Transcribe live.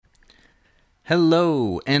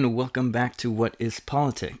Hello, and welcome back to What is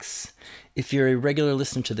Politics? If you're a regular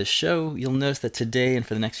listener to this show, you'll notice that today and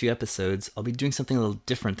for the next few episodes, I'll be doing something a little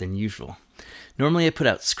different than usual. Normally I put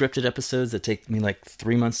out scripted episodes that take me like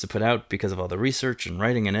 3 months to put out because of all the research and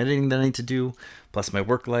writing and editing that I need to do, plus my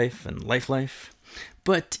work life and life.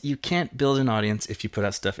 But you can't build an audience if you put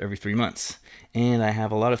out stuff every 3 months, and I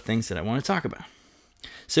have a lot of things that I want to talk about.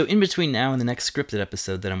 So in between now and the next scripted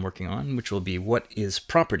episode that I'm working on, which will be What is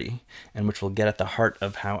Property, and which will get at the heart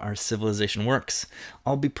of how our civilization works,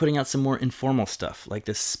 I'll be putting out some more informal stuff, like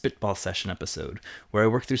this spitball session episode, where I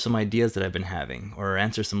work through some ideas that I've been having, or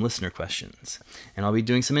answer some listener questions. And I'll be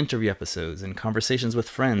doing some interview episodes, and conversations with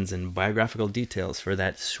friends, and biographical details for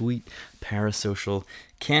that sweet parasocial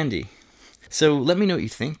candy. So let me know what you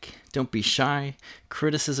think. Don't be shy.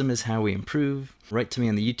 Criticism is how we improve. Write to me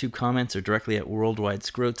on the YouTube comments or directly at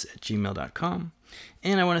worldwidescroats@gmail.com.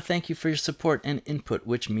 And I want to thank you for your support and input,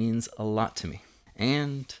 which means a lot to me.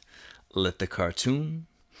 And let the cartoon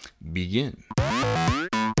begin.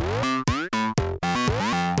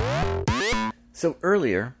 So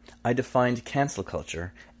earlier, I defined cancel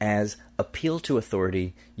culture as appeal to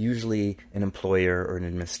authority, usually an employer or an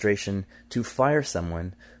administration, to fire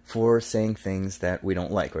someone for saying things that we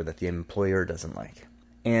don't like or that the employer doesn't like.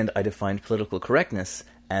 And I defined political correctness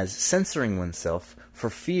as censoring oneself for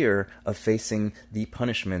fear of facing the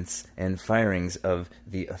punishments and firings of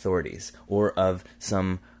the authorities or of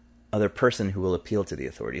some other person who will appeal to the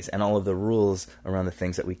authorities and all of the rules around the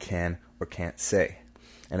things that we can or can't say.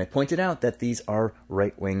 And I pointed out that these are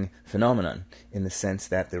right-wing phenomenon in the sense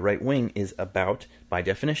that the right wing is about, by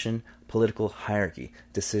definition, political hierarchy,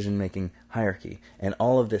 decision-making hierarchy. And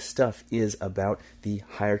all of this stuff is about the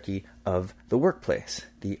hierarchy of the workplace.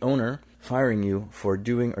 The owner firing you for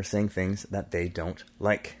doing or saying things that they don't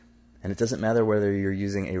like. And it doesn't matter whether you're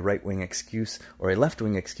using a right-wing excuse or a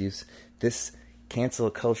left-wing excuse, this cancel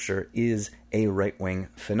culture is a right-wing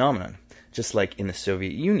phenomenon. Just like in the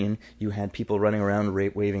Soviet Union, you had people running around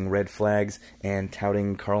waving red flags and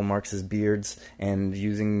touting Karl Marx's beards and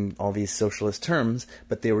using all these socialist terms,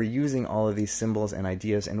 but they were using all of these symbols and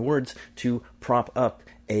ideas and words to prop up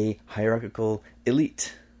a hierarchical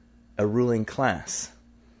elite, a ruling class,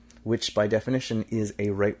 which by definition is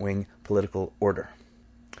a right-wing political order.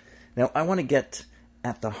 Now, I want to get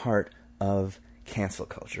at the heart of cancel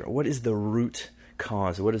culture. What is the root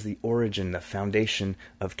cause? What is the origin, the foundation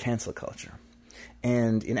of cancel culture?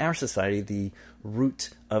 And in our society, the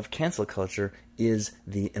root of cancel culture is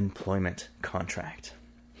the employment contract.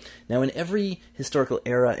 Now, in every historical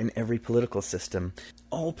era, in every political system,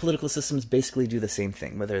 all political systems basically do the same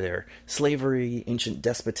thing, whether they're slavery, ancient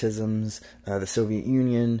despotisms, the Soviet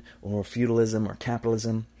Union, or feudalism or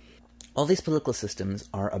capitalism. All these political systems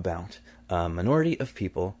are about a minority of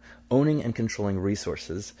people owning and controlling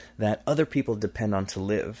resources that other people depend on to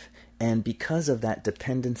live, and because of that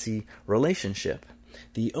dependency relationship,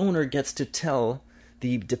 the owner gets to tell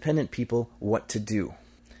the dependent people what to do.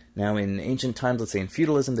 Now, in ancient times, let's say in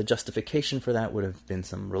feudalism, the justification for that would have been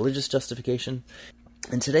some religious justification,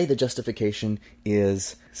 and today the justification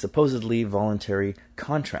is supposedly voluntary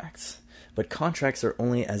contracts. But contracts are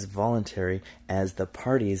only as voluntary as the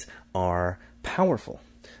parties are powerful.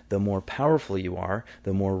 The more powerful you are,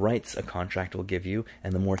 the more rights a contract will give you,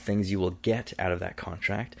 and the more things you will get out of that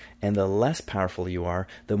contract. And the less powerful you are,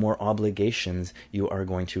 the more obligations you are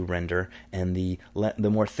going to render, and the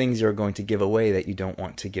more things you're going to give away that you don't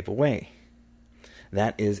want to give away.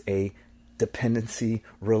 That is a dependency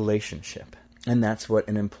relationship. And that's what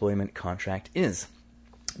an employment contract is.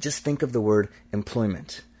 Just think of the word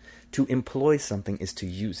employment. To employ something is to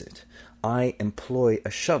use it. I employ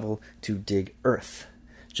a shovel to dig earth.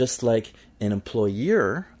 Just like an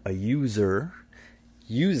employer, a user,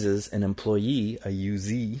 uses an employee, a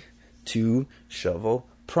usee, to shovel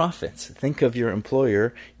profits. Think of your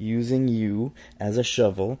employer using you as a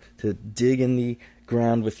shovel to dig in the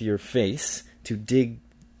ground with your face, to dig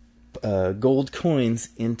gold coins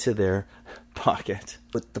into their pocket.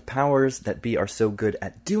 What the powers that be are so good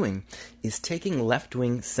at doing is taking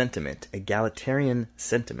left-wing sentiment, egalitarian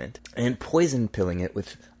sentiment, and poison pilling it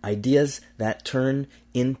with ideas that turn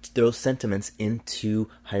those sentiments into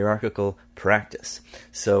hierarchical practice.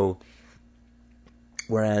 So,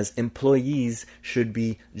 whereas employees should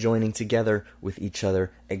be joining together with each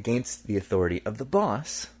other against the authority of the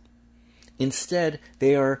boss, instead,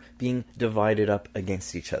 they are being divided up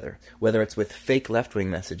against each other, whether it's with fake left-wing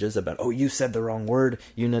messages about, oh, you said the wrong word,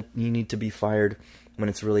 you need to be fired, when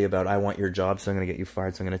it's really about, I want your job, so I'm going to get you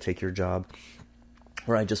fired, so I'm going to take your job,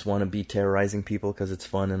 or I just want to be terrorizing people because it's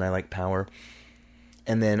fun and I like power.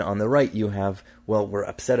 And then on the right, you have well, we're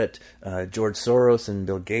upset at George Soros and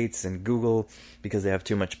Bill Gates and Google because they have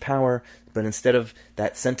too much power. But instead of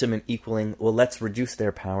that sentiment equaling, well, let's reduce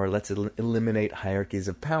their power, let's eliminate hierarchies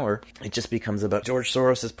of power, it just becomes about George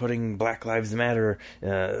Soros is putting Black Lives Matter,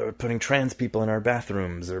 or putting trans people in our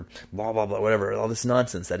bathrooms, or blah, blah, blah, whatever, all this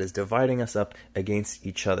nonsense that is dividing us up against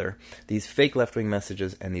each other. These fake left-wing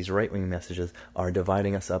messages and these right-wing messages are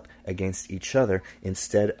dividing us up against each other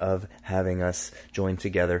instead of having us join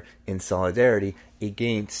together in solidarity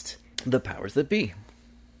against the powers that be.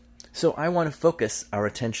 So I want to focus our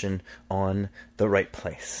attention on the right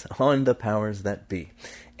place, on the powers that be.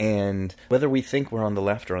 And whether we think we're on the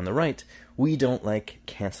left or on the right, we don't like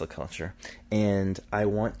cancel culture. And I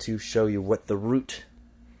want to show you what the root,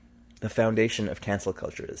 the foundation of cancel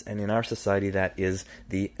culture is. And in our society, that is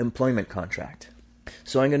the employment contract.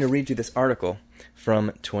 So I'm going to read you this article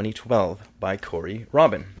from 2012 by Corey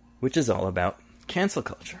Robin, which is all about cancel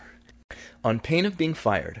culture. On pain of being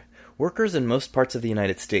fired, workers in most parts of the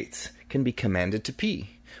United States can be commanded to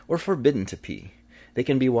pee, or forbidden to pee. They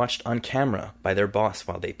can be watched on camera by their boss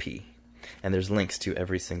while they pee. And there's links to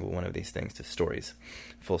every single one of these things, to stories,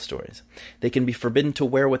 full stories. They can be forbidden to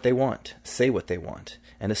wear what they want, say what they want,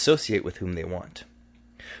 and associate with whom they want.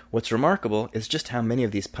 What's remarkable is just how many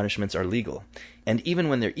of these punishments are legal, and even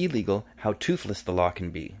when they're illegal, how toothless the law can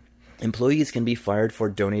be. Employees can be fired for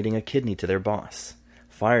donating a kidney to their boss,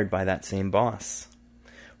 fired by that same boss,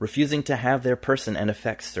 refusing to have their person and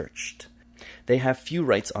effects searched. They have few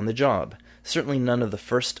rights on the job, certainly none of the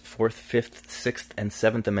First, Fourth, Fifth, Sixth, and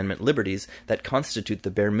Seventh Amendment liberties that constitute the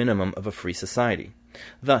bare minimum of a free society.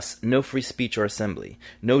 Thus, no free speech or assembly,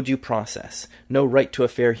 no due process, no right to a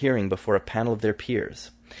fair hearing before a panel of their peers.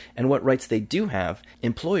 And what rights they do have,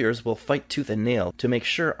 employers will fight tooth and nail to make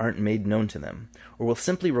sure aren't made known to them, or will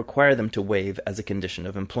simply require them to waive as a condition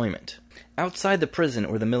of employment. Outside the prison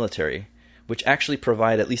or the military, which actually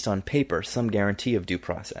provide, at least on paper, some guarantee of due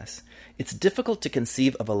process, it's difficult to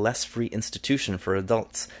conceive of a less free institution for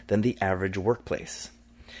adults than the average workplace.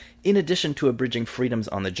 In addition to abridging freedoms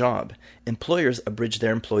on the job, employers abridge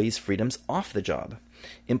their employees' freedoms off the job.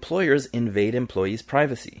 Employers invade employees'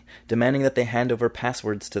 privacy, demanding that they hand over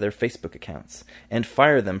passwords to their Facebook accounts, and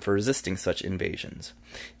fire them for resisting such invasions.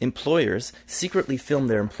 Employers secretly film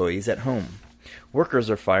their employees at home. Workers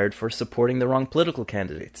are fired for supporting the wrong political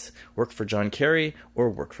candidates, work for John Kerry or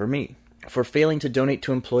work for me, for failing to donate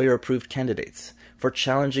to employer-approved candidates, for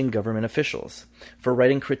challenging government officials, for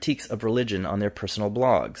writing critiques of religion on their personal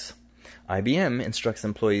blogs. IBM instructs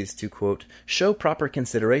employees to, quote, show proper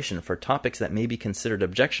consideration for topics that may be considered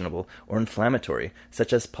objectionable or inflammatory,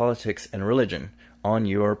 such as politics and religion, on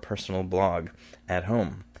your personal blog at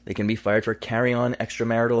home. They can be fired for carrying on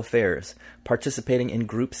extramarital affairs, participating in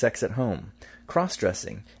group sex at home,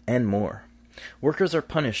 cross-dressing, and more. Workers are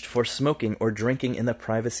punished for smoking or drinking in the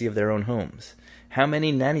privacy of their own homes. How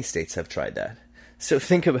many nanny states have tried that? So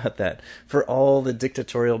think about that. For all the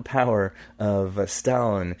dictatorial power of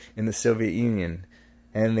Stalin in the Soviet Union,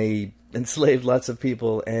 and they enslaved lots of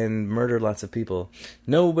people and murdered lots of people,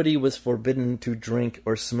 nobody was forbidden to drink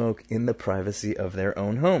or smoke in the privacy of their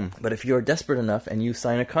own home. But if you're desperate enough and you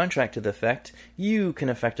sign a contract to the effect, you can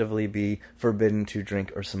effectively be forbidden to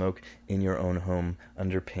drink or smoke in your own home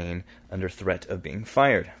under pain, under threat of being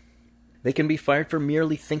fired. They can be fired for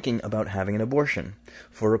merely thinking about having an abortion,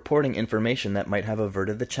 for reporting information that might have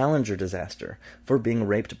averted the Challenger disaster, for being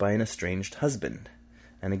raped by an estranged husband.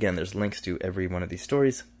 And again, there's links to every one of these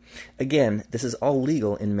stories. Again, this is all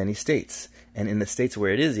legal in many states, and in the states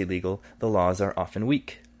where it is illegal, the laws are often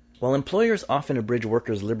weak. While employers often abridge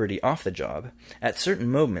workers' liberty off the job, at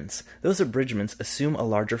certain moments, those abridgments assume a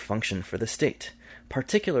larger function for the state,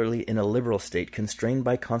 particularly in a liberal state constrained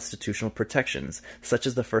by constitutional protections, such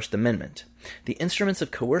as the First Amendment. The instruments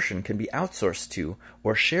of coercion can be outsourced to,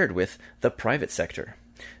 or shared with, the private sector.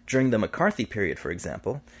 During the McCarthy period, for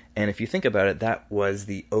example, and if you think about it, that was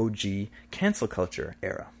the OG cancel culture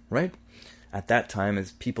era, right? At that time,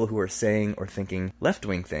 as people who were saying or thinking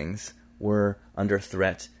left-wing things were under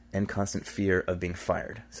threat and constant fear of being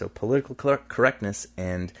fired. So political correctness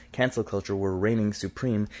and cancel culture were reigning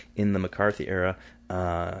supreme in the McCarthy era,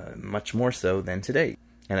 much more so than today.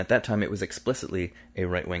 And at that time, it was explicitly a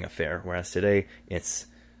right-wing affair, whereas today, it's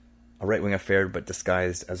a right-wing affair but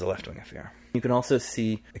disguised as a left-wing affair. You can also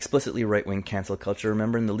see explicitly right-wing cancel culture,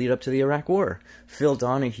 remember, in the lead-up to the Iraq War. Phil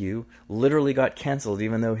Donahue literally got canceled,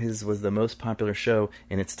 even though his was the most popular show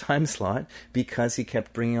in its time slot, because he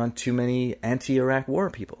kept bringing on too many anti-Iraq war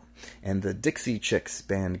people. And the Dixie Chicks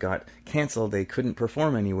band got canceled. They couldn't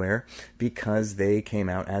perform anywhere because they came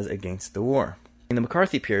out as against the war. In the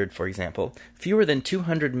McCarthy period, for example, fewer than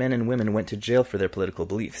 200 men and women went to jail for their political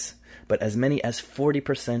beliefs. but as many as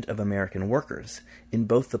 40% of American workers in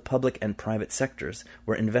both the public and private sectors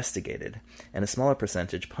were investigated, and a smaller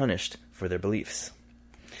percentage punished for their beliefs.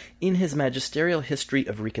 In his magisterial history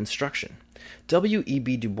of Reconstruction,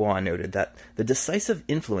 W.E.B. Du Bois noted that the decisive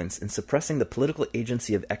influence in suppressing the political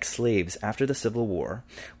agency of ex-slaves after the Civil War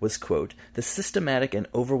was, quote, the systematic and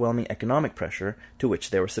overwhelming economic pressure to which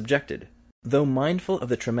they were subjected. Though mindful of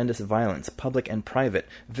the tremendous violence, public and private,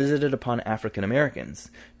 visited upon African Americans,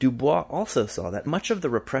 Du Bois also saw that much of the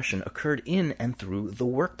repression occurred in and through the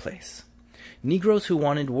workplace. Negroes who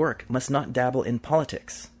wanted work must not dabble in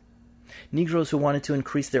politics. Negroes who wanted to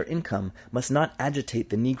increase their income must not agitate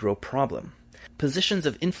the Negro problem. Positions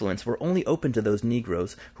of influence were only open to those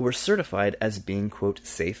Negroes who were certified as being, quote,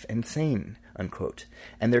 safe and sane, unquote,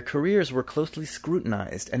 and their careers were closely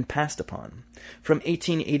scrutinized and passed upon. From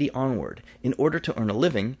 1880 onward, in order to earn a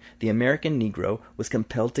living, the American Negro was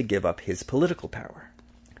compelled to give up his political power.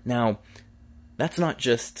 Now, that's not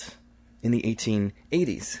just in the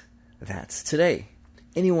 1880s. That's today.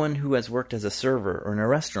 Anyone who has worked as a server or in a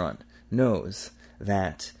restaurant knows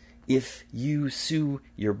that if you sue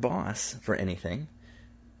your boss for anything,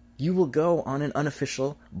 you will go on an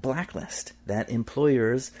unofficial blacklist that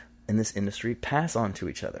employers in this industry pass on to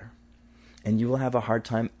each other. And you will have a hard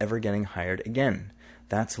time ever getting hired again.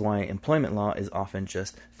 That's why employment law is often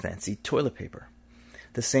just fancy toilet paper.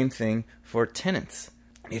 The same thing for tenants.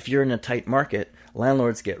 If you're in a tight market,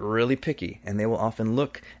 landlords get really picky, and they will often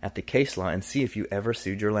look at the case law and see if you ever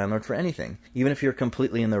sued your landlord for anything. Even if you're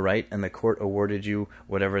completely in the right and the court awarded you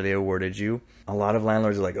whatever they awarded you, a lot of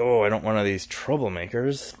landlords are like, oh, I don't want one of these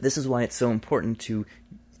troublemakers. This is why it's so important to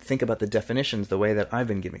think about the definitions the way that I've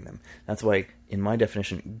been giving them. That's why, in my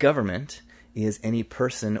definition, government is any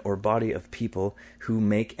person or body of people who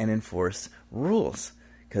make and enforce rules.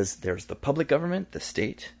 Because there's the public government, the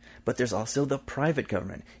state, but there's also the private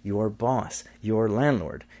government, your boss, your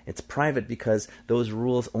landlord. It's private because those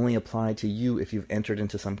rules only apply to you if you've entered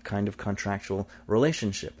into some kind of contractual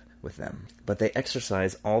relationship with them. But they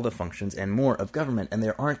exercise all the functions and more of government, and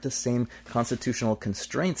there aren't the same constitutional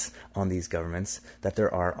constraints on these governments that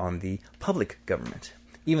there are on the public government,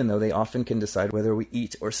 even though they often can decide whether we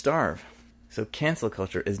eat or starve. So cancel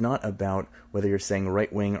culture is not about whether you're saying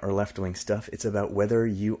right-wing or left-wing stuff. It's about whether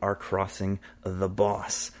you are crossing the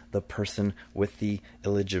boss, the person with the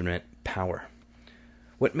illegitimate power.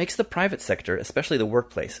 What makes the private sector, especially the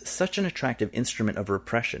workplace, such an attractive instrument of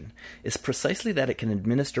repression is precisely that it can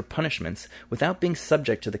administer punishments without being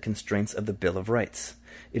subject to the constraints of the Bill of Rights.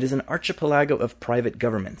 It is an archipelago of private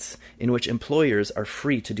governments in which employers are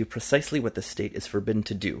free to do precisely what the state is forbidden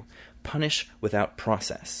to do, punish without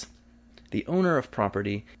process. The owner of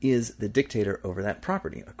property is the dictator over that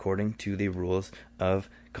property, according to the rules of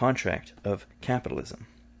contract of capitalism.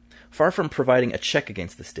 Far from providing a check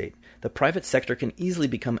against the state, the private sector can easily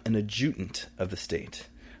become an adjutant of the state.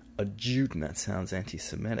 Adjutant, that sounds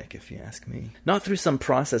anti-Semitic if you ask me. Not through some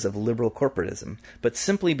process of liberal corporatism, but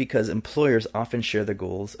simply because employers often share the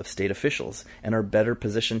goals of state officials and are better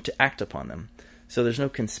positioned to act upon them. So there's no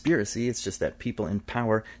conspiracy, it's just that people in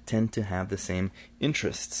power tend to have the same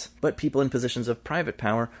interests. But people in positions of private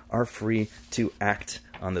power are free to act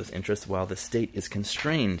on those interests while the state is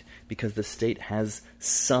constrained because the state has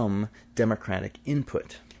some democratic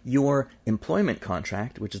input. Your employment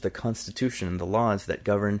contract, which is the Constitution and the laws that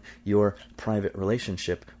govern your private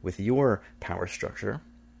relationship with your power structure,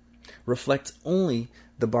 reflects only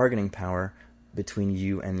the bargaining power between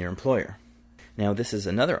you and your employer. Now, this is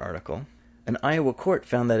another article. An Iowa court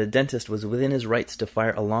found that a dentist was within his rights to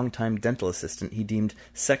fire a longtime dental assistant he deemed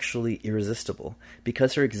sexually irresistible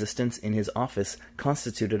because her existence in his office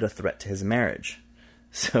constituted a threat to his marriage.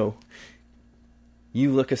 So,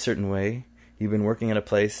 you look a certain way, you've been working at a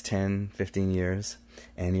place 10, 15 years,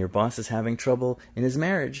 and your boss is having trouble in his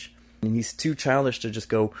marriage, and he's too childish to just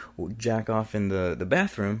go jack off in the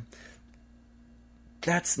bathroom.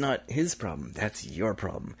 That's not his problem. That's your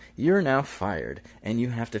problem. You're now fired, and you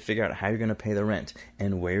have to figure out how you're going to pay the rent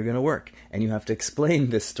and where you're going to work. And you have to explain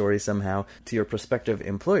this story somehow to your prospective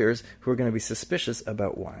employers who are going to be suspicious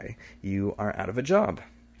about why you are out of a job.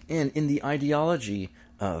 And in the ideology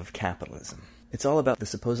of capitalism, it's all about the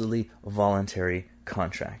supposedly voluntary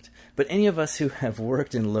contract. But any of us who have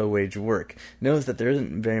worked in low-wage work knows that there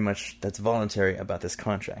isn't very much that's voluntary about this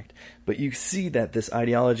contract. But you see that this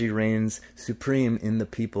ideology reigns supreme in the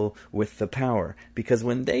people with the power, because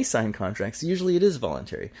when they sign contracts, usually it is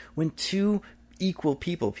voluntary. When two equal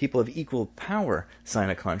people of equal power, sign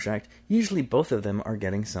a contract, usually both of them are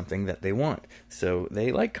getting something that they want. So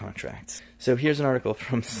they like contracts. So here's an article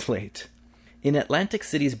from Slate. In Atlantic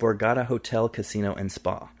City's Borgata Hotel, Casino, and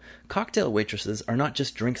Spa, cocktail waitresses are not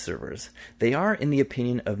just drink servers. They are, in the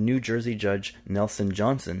opinion of New Jersey Judge Nelson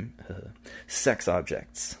Johnson, sex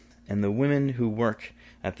objects. And the women who work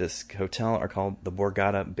at this hotel are called the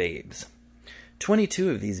Borgata Babes.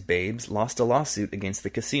 22 of these babes lost a lawsuit against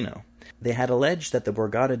the casino. They had alleged that the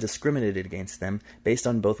Borgata discriminated against them based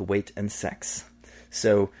on both weight and sex.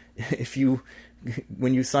 So,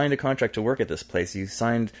 when you signed a contract to work at this place, you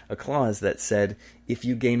signed a clause that said if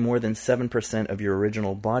you gain more than 7% of your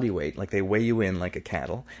original body weight, like they weigh you in like a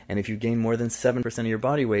cattle, and if you gain more than 7% of your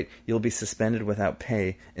body weight, you'll be suspended without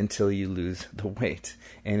pay until you lose the weight.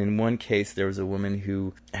 And in one case, there was a woman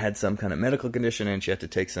who had some kind of medical condition and she had to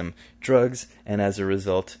take some drugs, and as a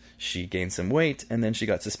result, she gained some weight, and then she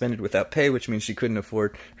got suspended without pay, which means she couldn't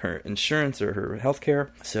afford her insurance or her health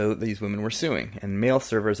care. So these women were suing. And male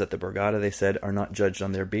servers at the Borgata, they said, are not judged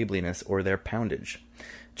on their babeliness or their poundage.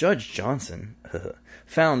 Judge Johnson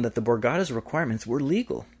found that the Borgata's requirements were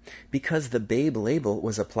legal because the babe label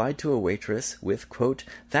was applied to a waitress with, quote,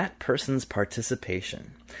 that person's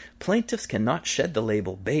participation. Plaintiffs cannot shed the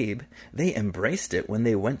label babe. They embraced it when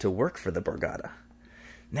they went to work for the Borgata.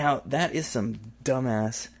 Now, that is some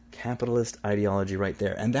dumbass capitalist ideology right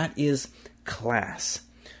there, and that is class,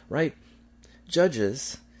 right?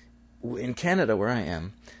 Judges, in Canada where I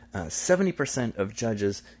am, 70% of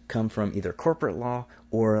judges come from either corporate law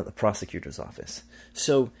or the prosecutor's office.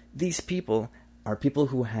 So these people are people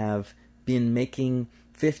who have been making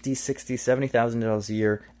 $50,000, $60,000, $70,000 a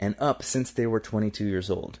year and up since they were 22 years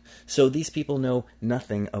old. So these people know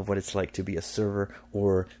nothing of what it's like to be a server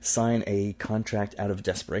or sign a contract out of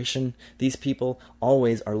desperation. These people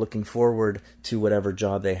always are looking forward to whatever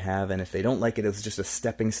job they have, and if they don't like it, it's just a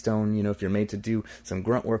stepping stone. You know, if you're made to do some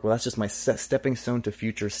grunt work, well, that's just my stepping stone to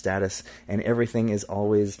future status, and everything is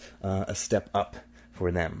always a step up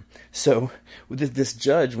for them. So this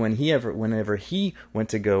judge, whenever he went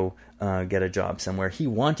to go get a job somewhere, he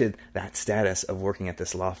wanted that status of working at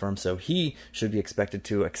this law firm, so he should be expected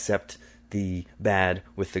to accept the bad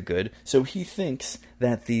with the good. So he thinks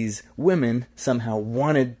that these women somehow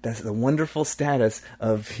wanted the wonderful status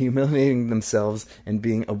of humiliating themselves and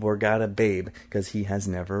being a Borgata babe because he has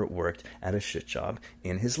never worked at a shit job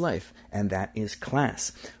in his life. And that is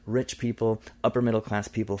class. Rich people, upper middle class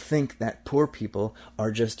people think that poor people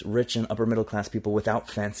are just rich and upper middle class people without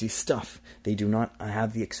fancy stuff. They do not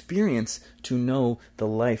have the experience to know the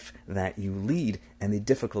life that you lead and the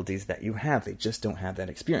difficulties that you have. They just don't have that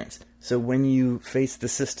experience. So when you face the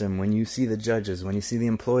system, when you see the judges, when you see the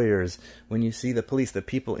employers, when you see the police, the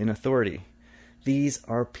people in authority, these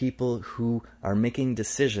are people who are making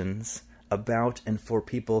decisions about and for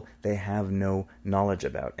people they have no knowledge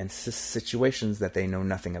about, and situations that they know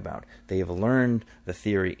nothing about. They have learned the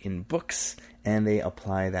theory in books, and they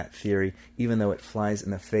apply that theory even though it flies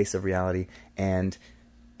in the face of reality. And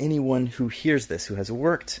anyone who hears this, who has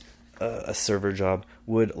worked a server job,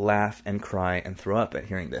 would laugh and cry and throw up at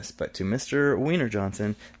hearing this. But to Mr. Wiener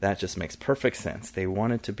Johnson, that just makes perfect sense. They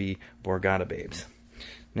wanted to be Borgata babes.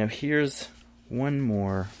 Now here's one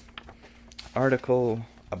more article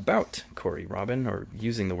about Corey Robin, or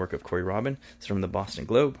using the work of Corey Robin. It's from the Boston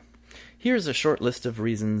Globe. Here's a short list of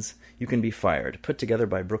reasons you can be fired, put together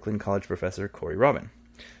by Brooklyn College professor Corey Robin.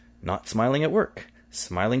 Not smiling at work,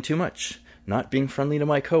 smiling too much, not being friendly to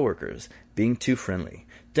my coworkers, being too friendly,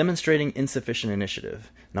 demonstrating insufficient initiative,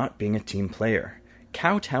 not being a team player,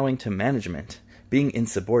 kowtowing to management, being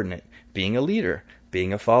insubordinate, being a leader,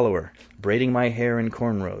 being a follower, braiding my hair in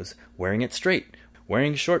cornrows, wearing it straight,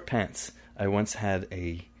 wearing short pants. I once had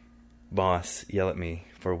a boss yell at me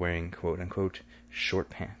for wearing quote-unquote short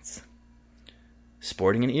pants.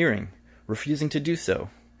 Sporting an earring, refusing to do so,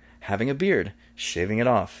 having a beard, shaving it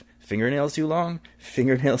off, fingernails too long,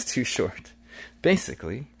 fingernails too short.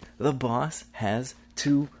 Basically, the boss has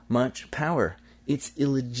too much power. It's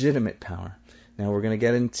illegitimate power. Now we're going to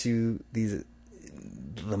get into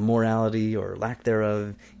the morality or lack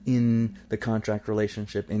thereof in the contract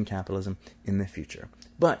relationship in capitalism in the future.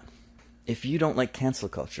 But if you don't like cancel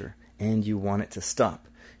culture and you want it to stop,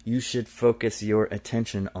 you should focus your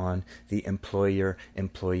attention on the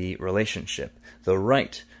employer-employee relationship, the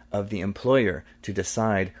right of the employer to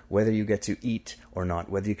decide whether you get to eat or not,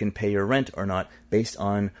 whether you can pay your rent or not, based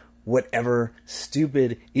on whatever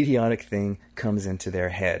stupid, idiotic thing comes into their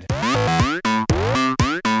head.